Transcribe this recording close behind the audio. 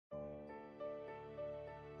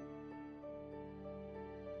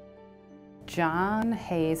John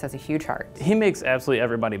Hayes has a huge heart. He makes absolutely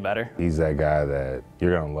everybody better. He's that guy that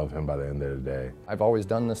you're gonna love him by the end of the day. I've always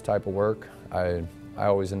done this type of work. I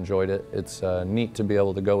always enjoyed it. It's neat to be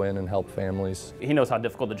able to go in and help families. He knows how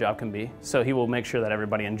difficult the job can be, so he will make sure that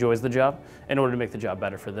everybody enjoys the job in order to make the job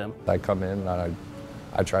better for them. I come in and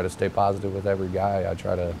I try to stay positive with every guy. I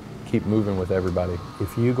try to keep moving with everybody.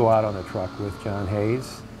 If you go out on a truck with John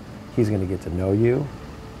Hayes, he's going to get to know you.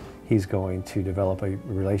 He's going to develop a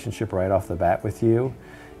relationship right off the bat with you.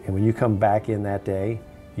 And when you come back in that day,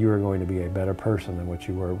 you are going to be a better person than what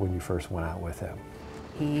you were when you first went out with him.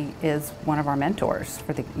 He is one of our mentors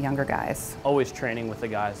for the younger guys. Always training with the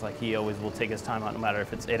guys, like he always will take his time out no matter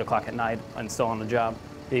if it's 8 o'clock at night and still on the job.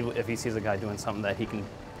 If he sees a guy doing something that he can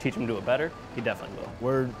teach him to do it better, he definitely will.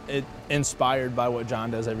 We're inspired by what John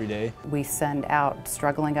does every day. We send out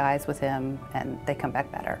struggling guys with him and they come back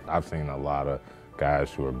better. I've seen a lot of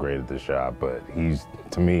guys who are great at this job, but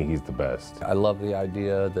to me, he's the best. I love the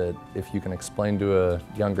idea that if you can explain to a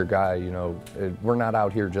younger guy, you know, we're not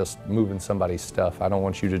out here just moving somebody's stuff. I don't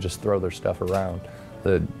want you to just throw their stuff around.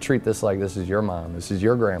 Treat this like this is your mom, this is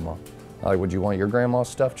your grandma. Like, would you want your grandma's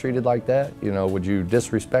stuff treated like that? You know, would you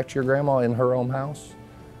disrespect your grandma in her own house?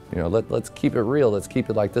 You know, let's keep it real. Let's keep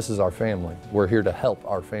it like this is our family. We're here to help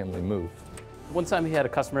our family move. One time he had a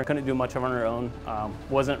customer, couldn't do much on her own,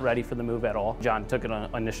 wasn't ready for the move at all. John took an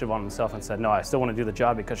initiative on himself and said, no, I still want to do the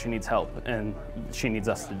job because she needs help and she needs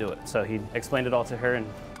us to do it. So he explained it all to her and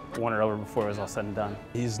won her over before it was all said and done.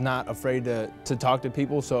 He's not afraid to talk to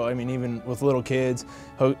people, so I mean, even with little kids,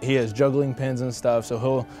 he has juggling pins and stuff, so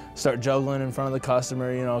he'll start juggling in front of the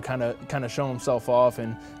customer, you know, kind of show himself off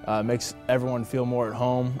and makes everyone feel more at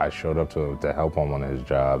home. I showed up to help on one of his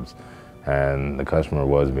jobs, and the customer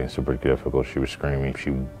was being super difficult. She was screaming.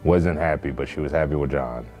 She wasn't happy, but she was happy with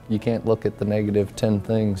John. You can't look at the negative 10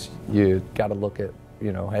 things. You got to look at,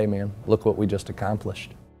 you know, hey man, look what we just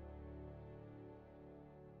accomplished.